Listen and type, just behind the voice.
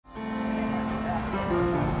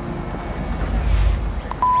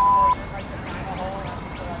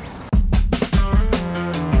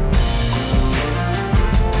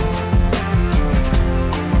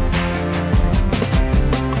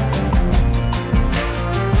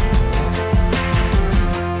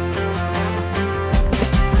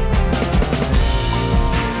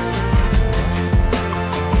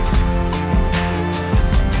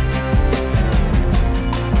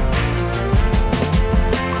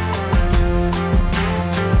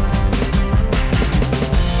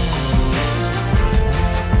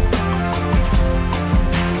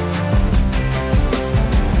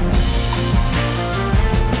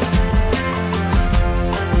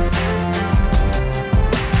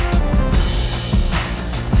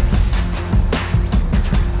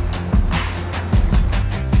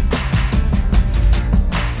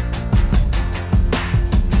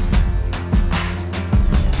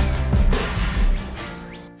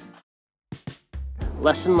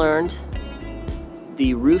lesson learned,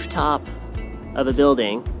 the rooftop of a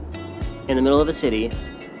building in the middle of a city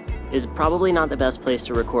is probably not the best place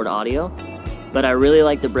to record audio, but I really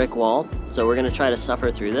like the brick wall, so we're gonna try to suffer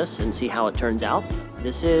through this and see how it turns out.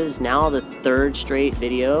 This is now the third straight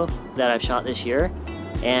video that I've shot this year,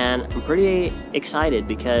 and I'm pretty excited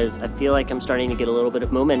because I feel like I'm starting to get a little bit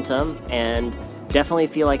of momentum and definitely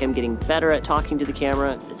feel like I'm getting better at talking to the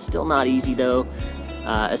camera. It's still not easy though,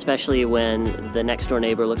 especially when the next door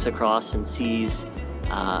neighbor looks across and sees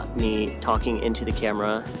me talking into the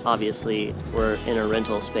camera. Obviously, we're in a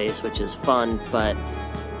rental space, which is fun, but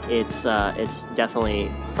it's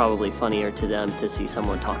definitely probably funnier to them to see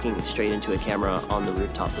someone talking straight into a camera on the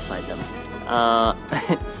rooftop beside them.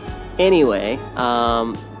 Anyway,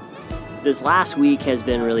 this last week has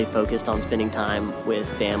been really focused on spending time with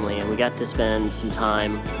family, and we got to spend some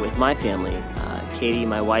time with my family. Katie,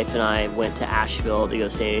 my wife, and I went to Asheville to go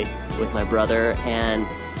stay with my brother, and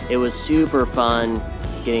it was super fun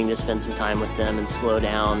getting to spend some time with them and slow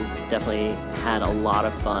down. Definitely had a lot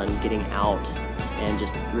of fun getting out and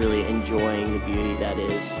just really enjoying the beauty that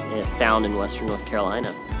is found in Western North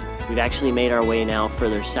Carolina. We've actually made our way now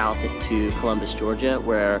further south to Columbus, Georgia,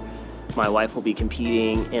 where my wife will be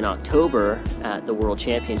competing in October at the World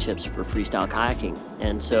Championships for freestyle kayaking.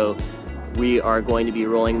 And so we are going to be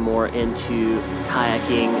rolling more into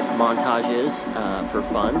kayaking montages for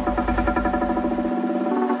fun.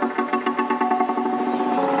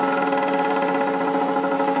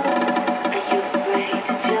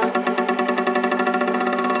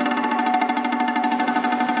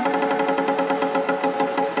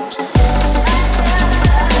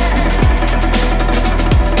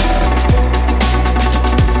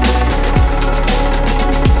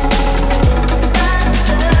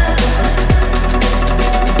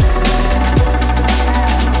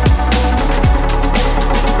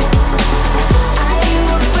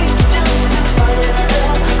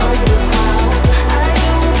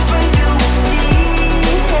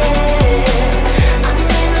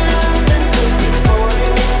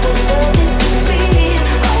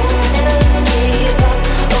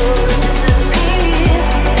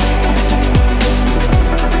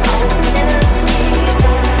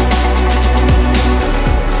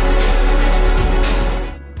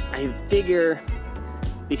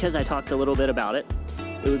 Because I talked a little bit about it,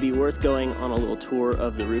 it would be worth going on a little tour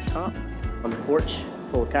of the rooftop on the porch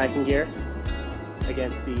full of kayaking gear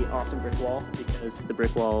against the awesome brick wall, because the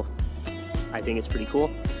brick wall I think is pretty cool.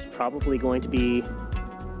 It's probably going to be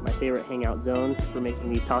my favorite hangout zone for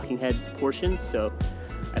making these talking head portions, so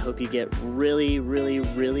I hope you get really, really,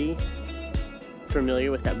 really familiar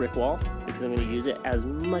with that brick wall, because I'm going to use it as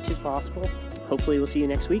much as possible. Hopefully we'll see you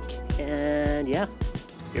next week, and yeah,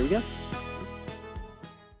 here we go.